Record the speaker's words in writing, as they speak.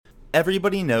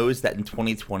Everybody knows that in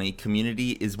 2020,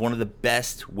 community is one of the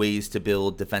best ways to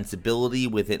build defensibility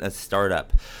within a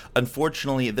startup.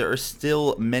 Unfortunately, there are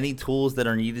still many tools that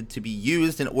are needed to be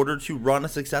used in order to run a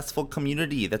successful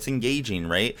community that's engaging,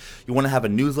 right? You want to have a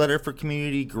newsletter for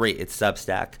community? Great, it's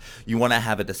Substack. You want to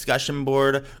have a discussion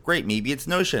board? Great, maybe it's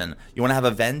Notion. You want to have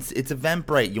events? It's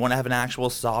Eventbrite. You want to have an actual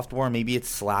software? Maybe it's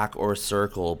Slack or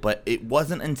Circle. But it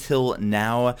wasn't until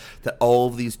now that all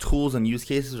of these tools and use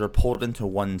cases are pulled into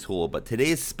one tool. But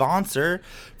today's sponsor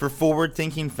for Forward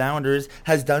Thinking Founders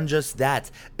has done just that.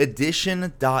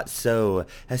 Edition.so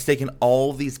has taken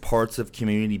all these parts of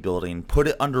community building, put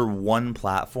it under one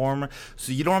platform,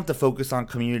 so you don't have to focus on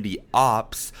community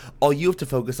ops. All you have to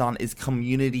focus on is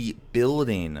community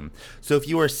building. So if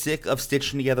you are sick of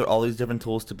stitching together all these different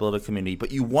tools to build a community,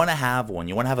 but you want to have one,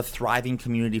 you want to have a thriving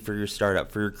community for your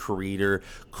startup, for your creator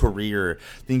career,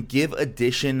 then give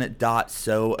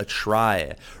Edition.so a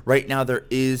try. Right now there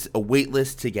is a wait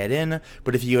list to get in,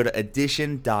 but if you go to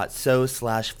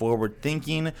Edition.so/forward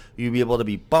thinking, you'll be able to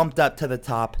be bumped up to the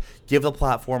top, give the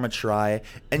platform a try,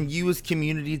 and use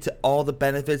community to all the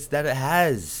benefits that it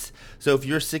has. So if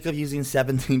you're sick of using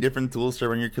 17 different tools to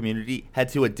run your community, head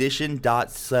to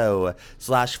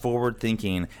Edition.so/forward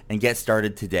thinking and get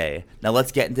started today. Now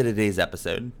let's get into today's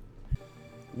episode.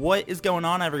 What is going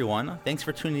on, everyone? Thanks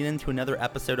for tuning in to another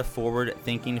episode of Forward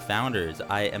Thinking Founders.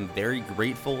 I am very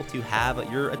grateful to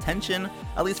have your attention,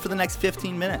 at least for the next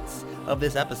 15 minutes of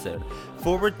this episode.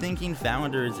 Forward Thinking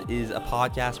Founders is a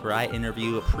podcast where I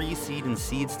interview pre-seed and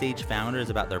seed stage founders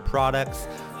about their products,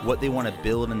 what they want to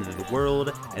build into the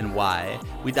world, and why.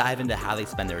 We dive into how they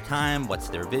spend their time, what's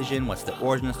their vision, what's the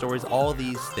origin stories, all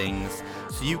these things,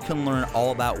 so you can learn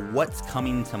all about what's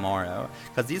coming tomorrow.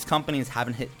 Because these companies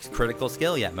haven't hit critical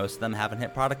scale yet. Most of them haven't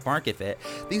hit product market fit.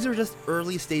 These are just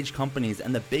early stage companies,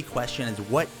 and the big question is,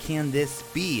 what can this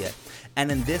be?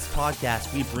 And in this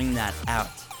podcast, we bring that out.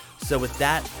 So with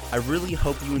that, I really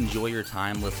hope you enjoy your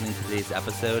time listening to today's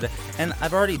episode. And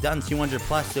I've already done 200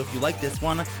 plus, so if you like this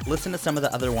one, listen to some of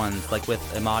the other ones, like with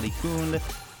Imadi Kund,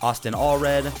 Austin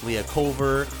Allred, Leah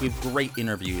Culver. We have great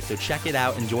interviews, so check it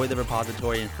out, enjoy the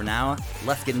repository, and for now,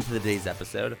 let's get into today's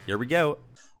episode. Here we go.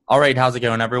 All right, how's it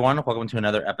going, everyone? Welcome to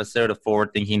another episode of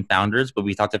Forward Thinking Founders, where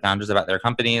we talk to founders about their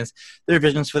companies, their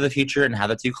visions for the future, and how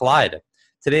the two collide.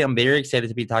 Today, I'm very excited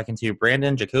to be talking to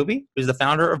Brandon Jacoby, who's the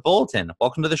founder of Bulletin.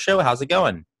 Welcome to the show. How's it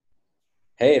going?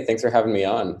 Hey, thanks for having me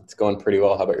on. It's going pretty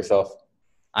well. How about yourself?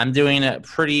 I'm doing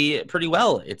pretty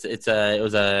well. It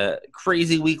was a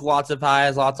crazy week, lots of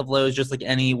highs, lots of lows, just like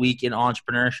any week in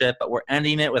entrepreneurship. But we're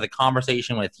ending it with a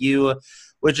conversation with you,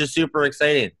 which is super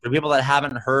exciting. For people that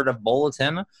haven't heard of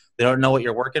Bulletin, they don't know what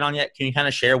you're working on yet. Can you kind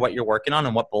of share what you're working on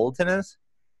and what Bulletin is?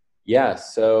 Yeah,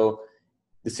 so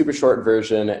the super short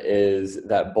version is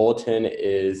that Bulletin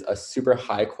is a super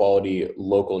high quality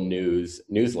local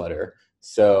newsletter.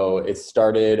 So it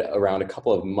started around a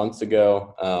couple of months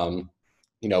ago.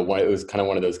 It was kind of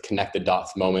one of those connect the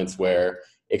dots moments where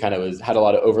it kind of had a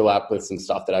lot of overlap with some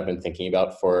stuff that I've been thinking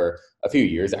about for a few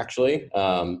years, actually.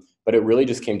 But it really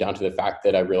just came down to the fact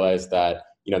that I realized that,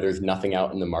 there's nothing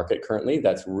out in the market currently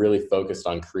that's really focused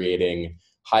on creating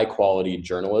high quality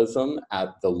journalism at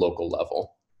the local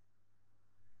level.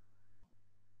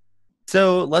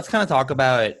 So let's kind of talk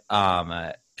about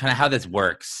kind of how this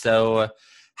works. So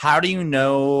how do you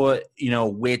know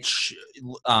which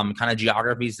kind of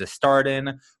geographies to start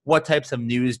in? What types of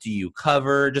news do you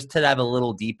cover? Just to dive a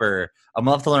little deeper, I'd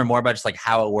love to learn more about just like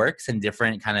how it works and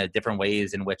different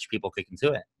ways in which people click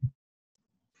into it.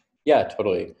 Yeah,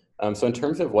 totally. So in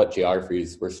terms of what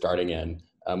geographies we're starting in,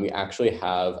 we actually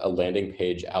have a landing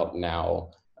page out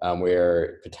now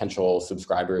where potential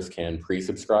subscribers can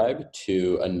pre-subscribe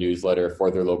to a newsletter for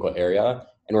their local area.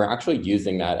 And we're actually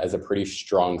using that as a pretty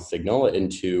strong signal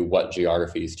into what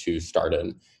geographies to start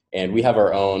in. And we have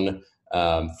our own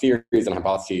theories and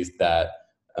hypotheses that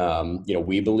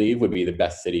we believe would be the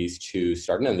best cities to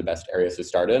start in and the best areas to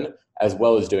start in, as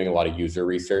well as doing a lot of user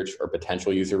research or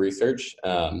potential user research,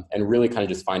 and really kind of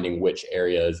just finding which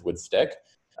areas would stick.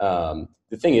 The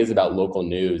thing is about local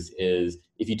news is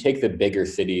if you take the bigger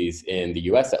cities in the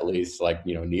US, at least, like,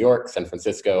 New York, San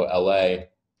Francisco, LA,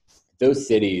 those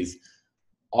cities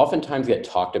oftentimes get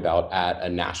talked about at a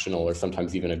national or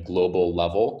sometimes even a global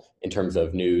level in terms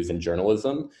of news and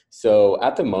journalism. So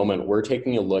at the moment, we're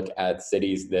taking a look at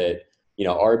cities that,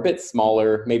 are a bit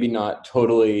smaller, maybe not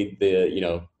totally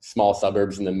the, small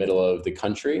suburbs in the middle of the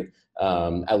country,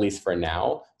 at least for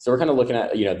now. So we're kind of looking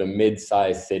at, the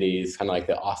mid-sized cities, kind of like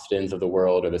the Austins of the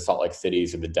world or the Salt Lake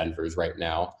Cities or the Denvers right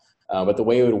now. But the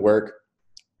way it would work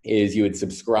is you would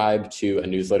subscribe to a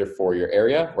newsletter for your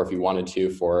area, or if you wanted to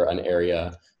for an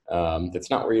area that's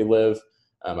not where you live.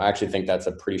 I actually think that's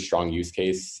a pretty strong use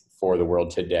case for the world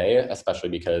today, especially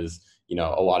because, a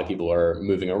lot of people are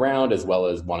moving around, as well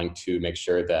as wanting to make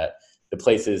sure that the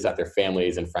places that their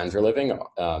families and friends are living,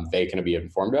 they can be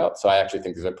informed about. So I actually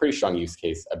think there's a pretty strong use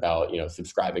case about,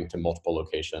 subscribing to multiple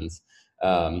locations.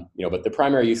 But the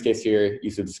primary use case here, you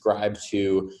subscribe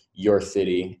to your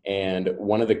city. And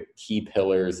one of the key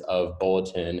pillars of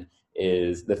Bulletin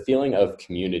is the feeling of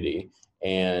community.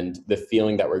 And the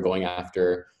feeling that we're going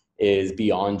after is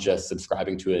beyond just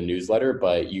subscribing to a newsletter,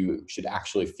 but you should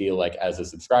actually feel like, as a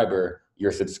subscriber,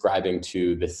 you're subscribing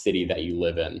to the city that you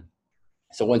live in.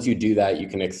 So once you do that, you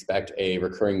can expect a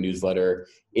recurring newsletter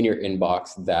in your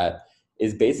inbox that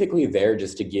is basically there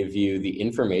just to give you the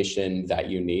information that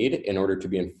you need in order to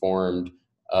be informed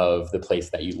of the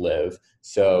place that you live.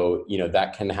 So,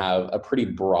 that can have a pretty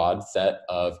broad set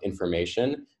of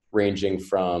information, ranging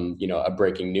from, a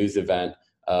breaking news event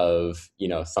of,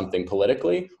 something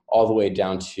politically, all the way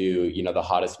down to, the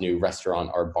hottest new restaurant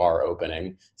or bar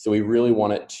opening. So we really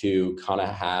want it to kind of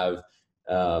have,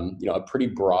 a pretty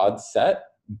broad set,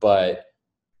 but,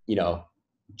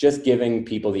 just giving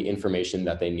people the information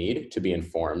that they need to be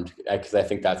informed, because I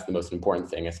think that's the most important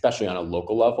thing, especially on a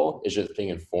local level, is just being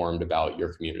informed about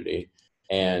your community.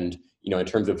 And, in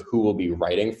terms of who will be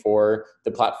writing for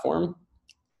the platform,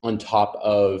 on top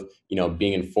of,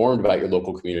 being informed about your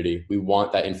local community, we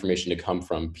want that information to come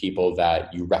from people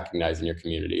that you recognize in your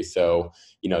community. So,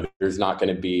 there's not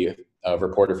going to be a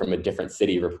reporter from a different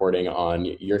city reporting on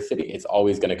your city. It's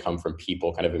always going to come from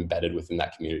people kind of embedded within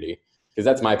that community, because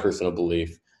that's my personal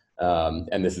belief.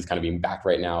 And this is kind of being backed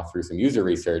right now through some user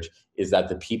research, is that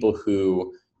the people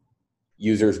who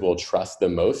users will trust the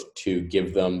most to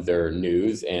give them their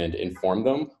news and inform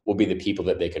them will be the people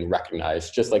that they can recognize,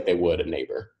 just like they would a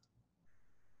neighbor.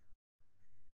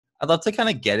 I'd love to kind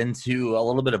of get into a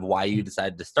little bit of why you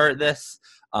decided to start this,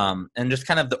 and just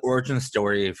kind of the origin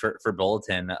story for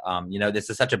Bulletin. This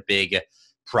is such a big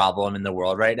problem in the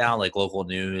world right now, like local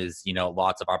news,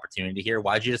 lots of opportunity here.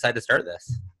 Why did you decide to start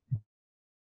this?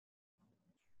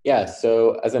 Yeah,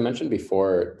 so as I mentioned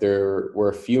before, there were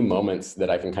a few moments that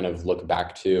I can kind of look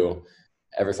back to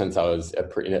ever since I was at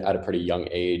a pretty young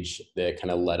age that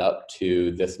kind of led up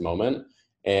to this moment.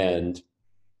 And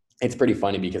it's pretty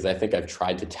funny because I think I've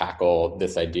tried to tackle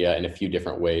this idea in a few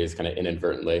different ways, kind of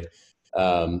inadvertently.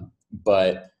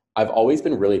 But I've always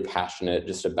been really passionate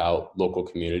just about local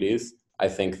communities. I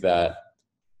think that,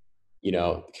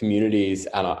 communities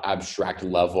at an abstract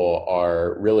level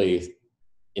are really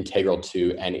integral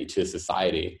to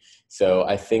society. So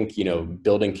I think,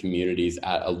 building communities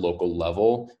at a local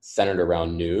level centered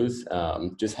around news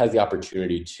just has the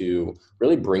opportunity to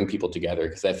really bring people together.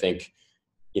 Because I think,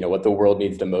 what the world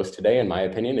needs the most today, in my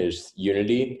opinion, is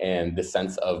unity and the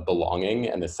sense of belonging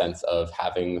and the sense of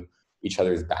having each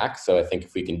other's back. So I think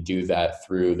if we can do that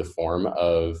through the form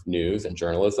of news and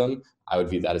journalism, I would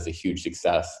view that as a huge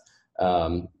success.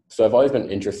 So I've always been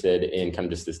interested in kind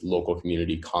of just this local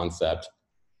community concept.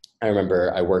 I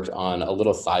remember I worked on a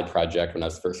little side project when I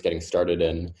was first getting started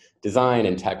in design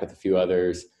and tech with a few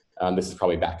others. This is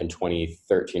probably back in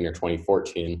 2013 or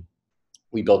 2014.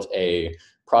 We built a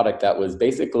product that was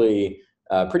basically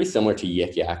pretty similar to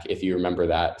Yik Yak, if you remember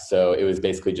that. So it was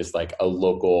basically just like a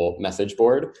local message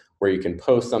board where you can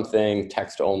post something,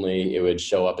 text only. It would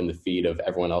show up in the feed of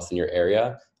everyone else in your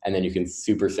area. And then you can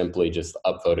super simply just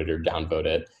upvote it or downvote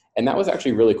it. And that was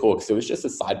actually really cool because it was just a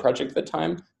side project at the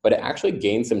time, but it actually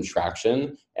gained some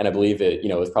traction. And I believe it,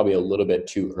 was probably a little bit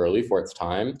too early for its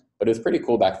time, but it was pretty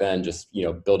cool back then, just,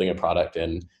 building a product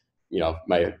in,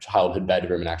 my childhood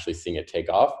bedroom and actually seeing it take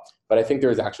off. But I think there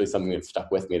was actually something that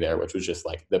stuck with me there, which was just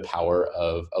like the power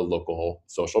of a local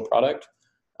social product.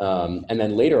 And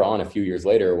then later on, a few years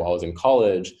later, while I was in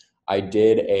college, I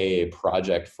did a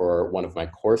project for one of my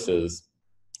courses,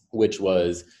 which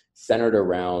was centered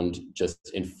around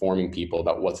just informing people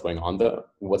about what's going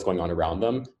on around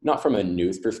them, not from a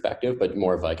news perspective, but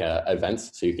more of like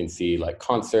events. So you can see like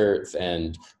concerts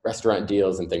and restaurant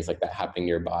deals and things like that happening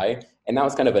nearby. And that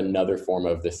was kind of another form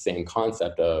of the same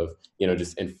concept of,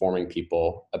 just informing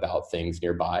people about things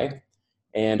nearby.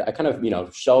 And I kind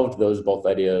of, shelved both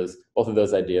of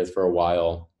those ideas for a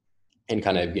while and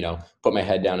kind of, put my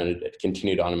head down and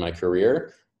continued on in my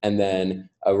career. And then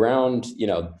around,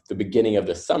 the beginning of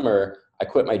the summer, I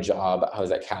quit my job. I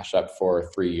was at Cash App for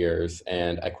 3 years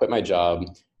and I quit my job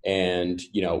and,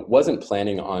 wasn't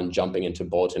planning on jumping into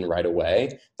Bulletin right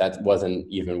away. That wasn't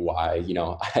even why,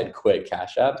 I had quit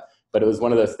Cash App, but it was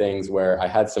one of those things where I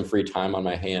had some free time on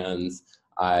my hands.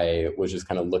 I was just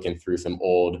kind of looking through some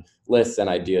old lists and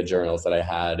idea journals that I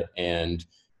had and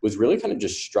was really kind of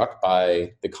just struck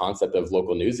by the concept of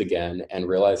local news again, and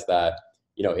realized that,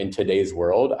 in today's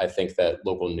world, I think that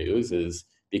local news is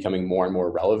becoming more and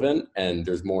more relevant, and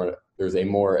there's a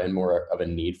more and more of a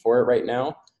need for it right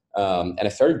now. And I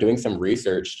started doing some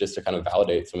research just to kind of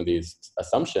validate some of these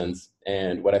assumptions.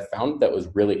 And what I found that was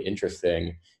really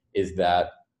interesting is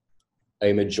that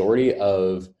a majority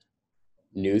of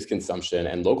news consumption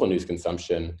and local news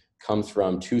consumption comes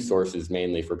from two sources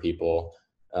mainly for people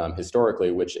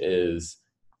historically, which is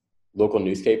local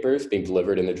newspapers being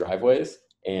delivered in the driveways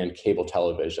and cable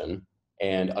television.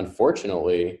 And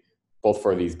unfortunately, both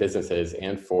for these businesses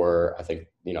and for, I think,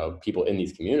 people in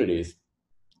these communities,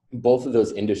 both of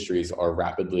those industries are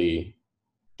rapidly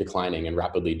declining and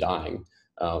rapidly dying,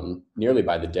 nearly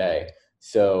by the day.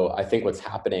 So I think what's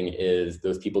happening is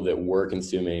those people that were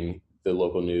consuming the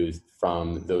local news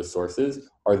from those sources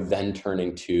are then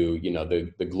turning to,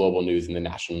 the global news and the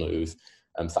national news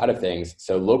side of things.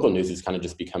 So local news is kind of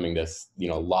just becoming this,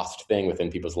 lost thing within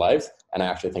people's lives. And I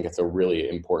actually think it's a really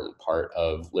important part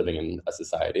of living in a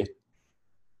society.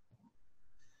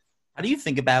 How do you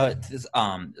think about this?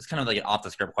 It's kind of like an off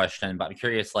the script question, but I'm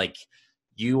curious, like,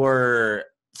 you were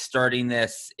starting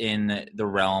this in the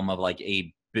realm of like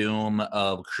a boom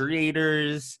of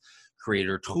creators,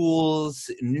 creator tools,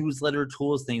 newsletter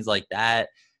tools, things like that.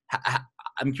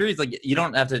 I'm curious, like, you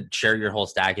don't have to share your whole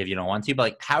stack if you don't want to, but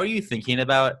like, how are you thinking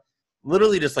about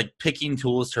literally just like picking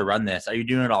tools to run this? Are you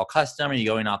doing it all custom? Are you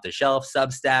going off the shelf,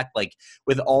 Substack? Like,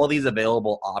 with all these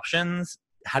available options,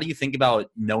 how do you think about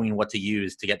knowing what to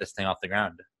use to get this thing off the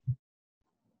ground?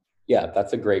 Yeah,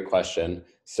 that's a great question.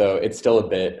 So it's still a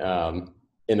bit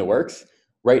in the works.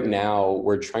 Right now,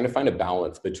 we're trying to find a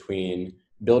balance between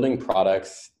building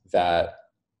products that,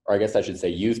 or I guess I should say,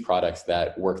 use products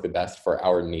that work the best for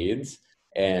our needs,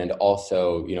 and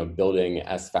also, building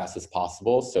as fast as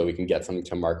possible so we can get something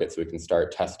to market so we can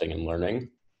start testing and learning.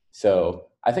 So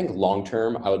I think long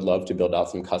term, I would love to build out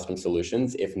some custom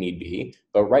solutions if need be.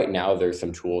 But right now, there's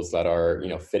some tools that are,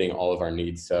 fitting all of our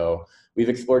needs. So we've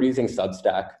explored using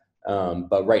Substack.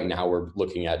 But right now we're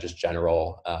looking at just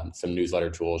general, some newsletter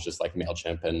tools, just like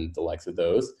MailChimp and the likes of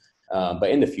those.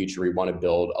 But in the future, we want to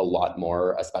build a lot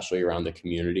more, especially around the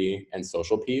community and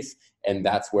social piece. And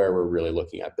that's where we're really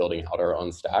looking at building out our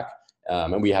own stack.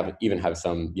 And we even have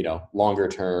some, longer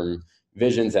term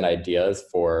visions and ideas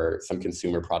for some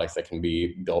consumer products that can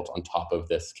be built on top of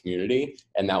this community.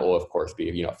 And that will, of course,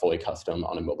 be, fully custom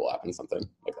on a mobile app and something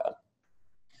like that.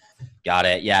 Got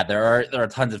it. Yeah, there are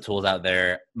tons of tools out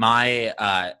there. My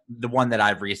the one that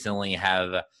I've recently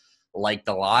have liked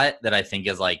a lot that I think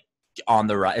is like on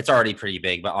the rise. It's already pretty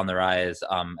big, but on the rise.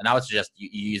 And I would suggest you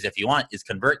use if you want is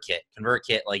ConvertKit.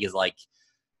 ConvertKit is like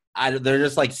they're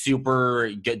just like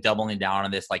super good, doubling down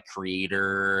on this like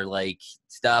creator like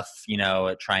stuff.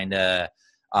 Trying to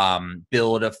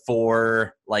build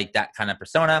for like that kind of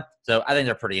persona. So I think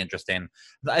they're pretty interesting.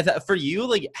 For you,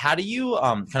 like, how do you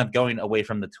kind of going away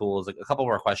from the tools, like a couple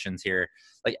more questions here,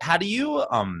 like how do you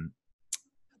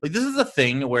like, this is a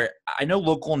thing where I know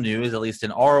local news, at least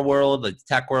in our world, like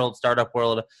tech world, startup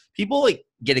world, people like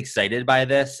get excited by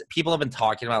this. People have been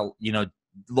talking about,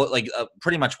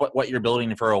 pretty much what you're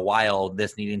building for a while,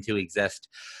 this needing to exist.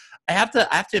 I have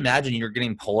to imagine you're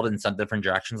getting pulled in some different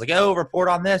directions, like, oh, report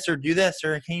on this or do this,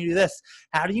 or can you do this?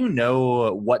 How do you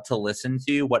know what to listen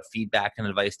to, what feedback and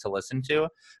advice to listen to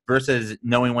versus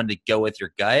knowing when to go with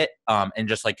your gut, and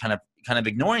just like kind of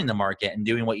ignoring the market and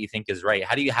doing what you think is right?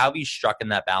 How have you struck in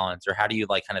that balance, or how do you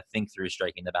like kind of think through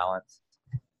striking the balance?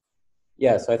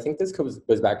 Yeah, so I think this goes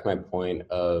back to my point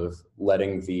of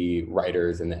letting the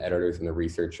writers and the editors and the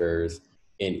researchers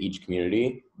in each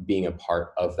community being a part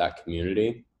of that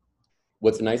community.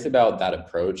 What's nice about that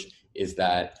approach is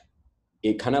that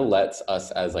it kind of lets us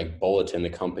as like Bulletin,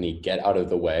 the company, get out of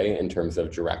the way in terms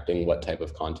of directing what type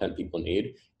of content people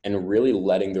need, and really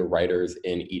letting the writers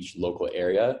in each local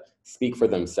area speak for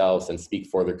themselves and speak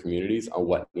for their communities on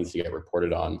what needs to get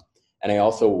reported on. And I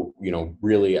also,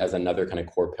 really as another kind of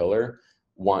core pillar,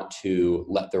 want to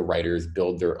let the writers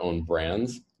build their own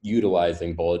brands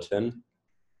utilizing Bulletin.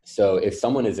 So if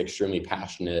someone is extremely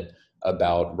passionate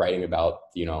about writing about,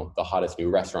 the hottest new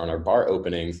restaurant or bar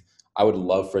openings, I would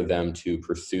love for them to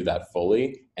pursue that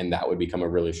fully, and that would become a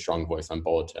really strong voice on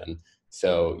Bulletin.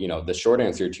 So, the short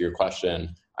answer to your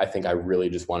question, I think I really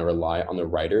just want to rely on the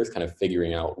writers kind of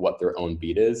figuring out what their own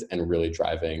beat is and really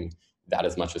driving that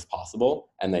as much as possible,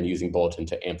 and then using Bulletin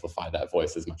to amplify that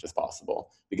voice as much as possible.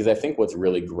 Because I think what's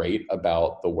really great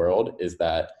about the world is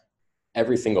that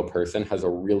every single person has a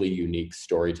really unique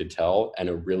story to tell and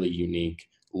a really unique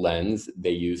lens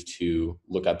they use to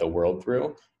look at the world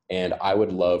through. And I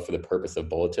would love for the purpose of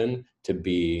Bulletin to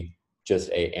be just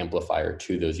a amplifier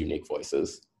to those unique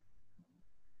voices.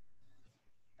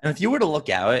 And if you were to look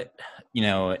out,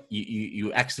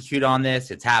 you execute on this,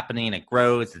 it's happening, it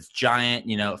grows, it's giant,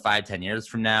 5-10 years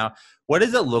from now, what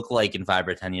does it look like in 5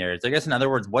 or 10 years? I guess, in other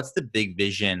words, what's the big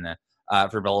vision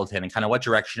for Bulletin, and kind of what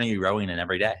direction are you rowing in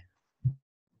every day?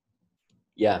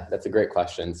 Yeah, that's a great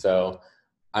question. So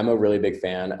I'm a really big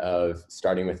fan of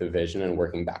starting with a vision and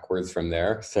working backwards from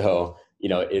there. So,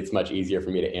 it's much easier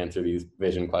for me to answer these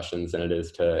vision questions than it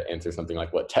is to answer something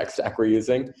like what tech stack we're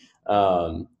using.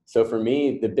 So for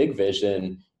me, the big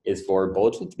vision is for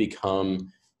Bulletin to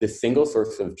become the single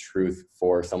source of truth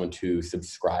for someone to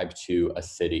subscribe to a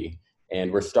city.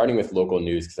 And we're starting with local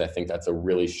news because I think that's a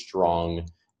really strong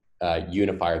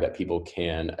unifier that people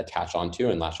can attach onto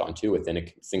and latch onto within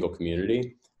a single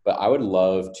community. But I would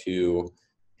love to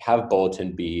have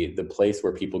Bulletin be the place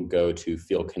where people go to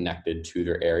feel connected to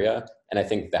their area. And I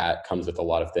think that comes with a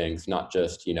lot of things, not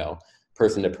just,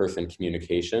 person-to-person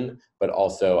communication, but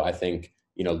also I think,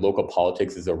 local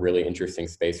politics is a really interesting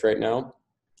space right now,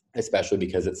 especially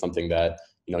because it's something that,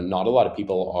 not a lot of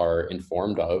people are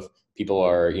informed of. People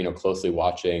are, closely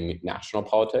watching national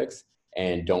politics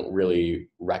and don't really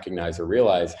recognize or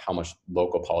realize how much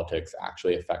local politics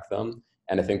actually affect them.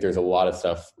 And I think there's a lot of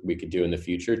stuff we could do in the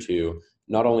future to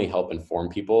not only help inform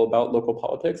people about local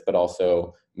politics, but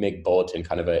also make Bulletin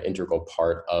kind of an integral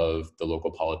part of the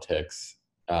local politics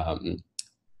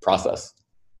process.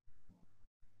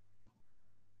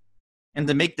 And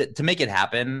to make it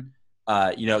happen,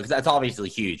 because that's obviously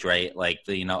huge, right? Like,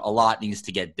 a lot needs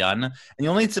to get done, and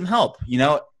you'll need some help.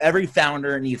 Every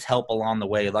founder needs help along the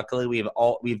way. Luckily, we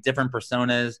have different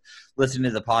personas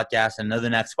listening to the podcast and know the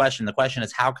next question. The question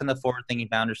is, how can the Forward Thinking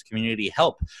Founders community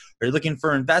help? Are you looking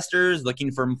for investors,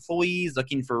 looking for employees,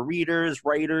 looking for readers,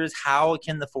 writers? How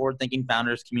can the Forward Thinking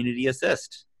Founders community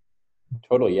assist?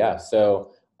 Totally, yeah.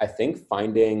 So I think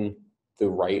finding the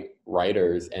right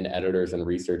writers and editors and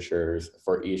researchers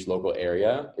for each local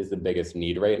area is the biggest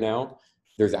need right now.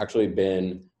 There's actually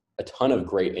been a ton of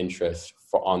great interest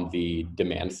on the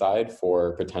demand side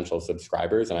for potential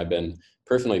subscribers, and I've been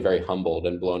personally very humbled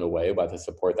and blown away by the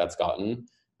support that's gotten.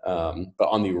 But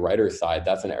on the writer side,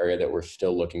 that's an area that we're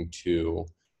still looking to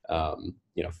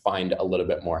find a little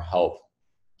bit more help.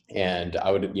 And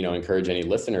I would, encourage any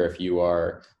listener, if you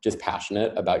are just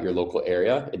passionate about your local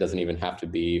area, it doesn't even have to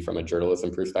be from a journalism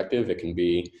perspective. It can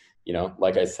be,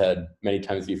 like I said many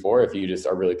times before, if you just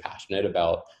are really passionate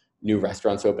about new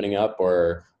restaurants opening up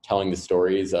or telling the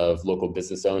stories of local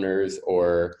business owners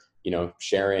or,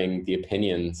 sharing the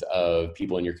opinions of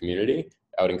people in your community,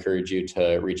 I would encourage you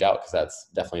to reach out because that's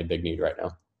definitely a big need right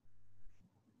now.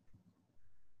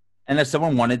 And if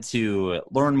someone wanted to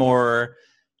learn more,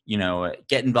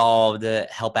 get involved,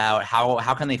 help out,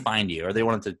 how can they find you? Or they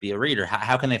wanted to be a reader,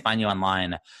 how can they find you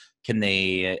online? Can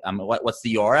they, what's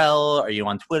the URL? Are you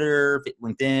on Twitter,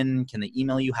 LinkedIn? Can they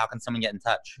email you? How can someone get in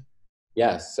touch?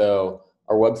 Yeah, so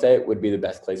our website would be the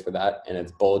best place for that, and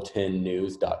it's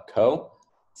bulletinnews.co.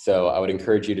 So I would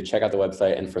encourage you to check out the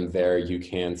website, and from there you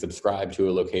can subscribe to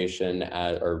a location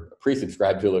or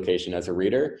pre-subscribe to a location as a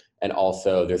reader. And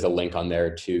also there's a link on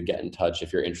there to get in touch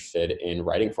if you're interested in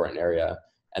writing for an area.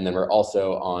 And then we're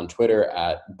also on Twitter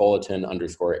at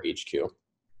bulletin_HQ.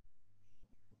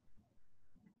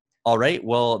 All right.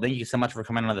 Well, thank you so much for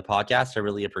coming on the podcast. I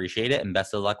really appreciate it. And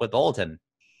best of luck with Bulletin.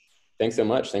 Thanks so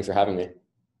much. Thanks for having me.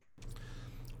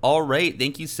 All right.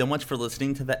 Thank you so much for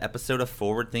listening to the episode of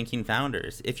Forward Thinking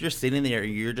Founders. If you're sitting there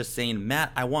and you're just saying,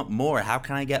 Matt, I want more. How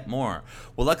can I get more?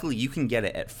 Well, luckily you can get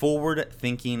it at Forward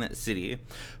Thinking City.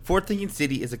 Forward Thinking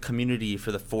City is a community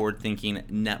for the Forward Thinking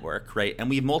Network, right?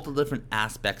 And we have multiple different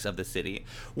aspects of the city.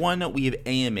 One, we have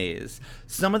AMAs.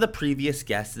 Some of the previous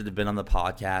guests that have been on the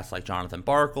podcast, like Jonathan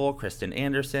Barkle, Kristen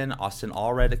Anderson, Austin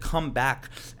Allred, come back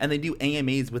and they do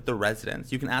AMAs with the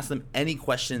residents. You can ask them any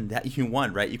question that you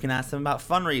want, right? You can ask them about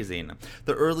fundraising,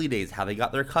 the early days, how they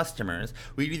got their customers.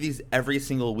 We do these every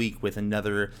single week with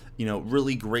another,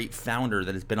 really great founder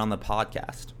that has been on the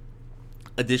podcast.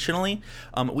 Additionally,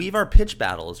 we have our pitch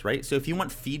battles, right? So if you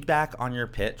want feedback on your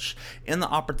pitch and the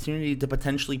opportunity to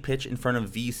potentially pitch in front of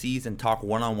VCs and talk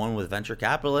one-on-one with venture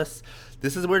capitalists,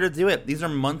 this is where to do it. These are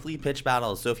monthly pitch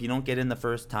battles. So if you don't get in the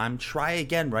first time, try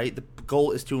again, right? The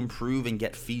goal is to improve and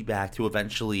get feedback to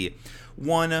eventually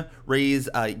 1,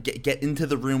 get into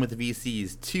the room with the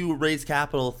VCs. 2, raise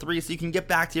capital. 3, so you can get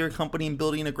back to your company and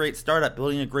building a great startup,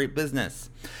 building a great business.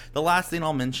 The last thing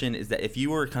I'll mention is that if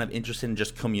you are kind of interested in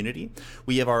just community,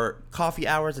 we have our coffee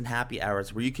hours and happy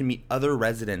hours where you can meet other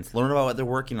residents, learn about what they're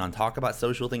working on, talk about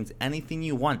social things, anything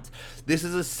you want. This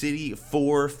is a city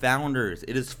for founders.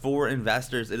 It is for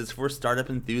investors. It is for startup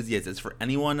enthusiasts. It's for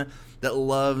anyone that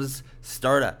loves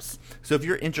startups. So if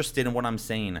you're interested in what I'm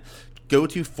saying, go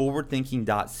to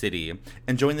forwardthinking.city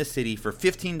and join the city for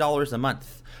 $15 a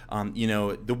month.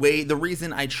 The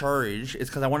reason I charge is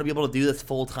because I want to be able to do this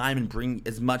full time and bring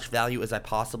as much value as I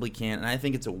possibly can. And I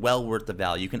think it's well worth the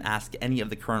value. You can ask any of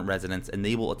the current residents and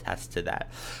they will attest to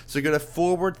that. So go to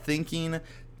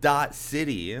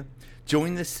forwardthinking.city,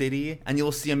 join the city, and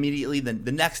you'll see immediately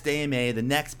the next AMA, the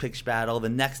next pitch battle, the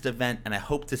next event, and I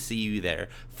hope to see you there.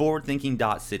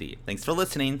 Forwardthinking.city. Thanks for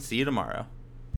listening. See you tomorrow.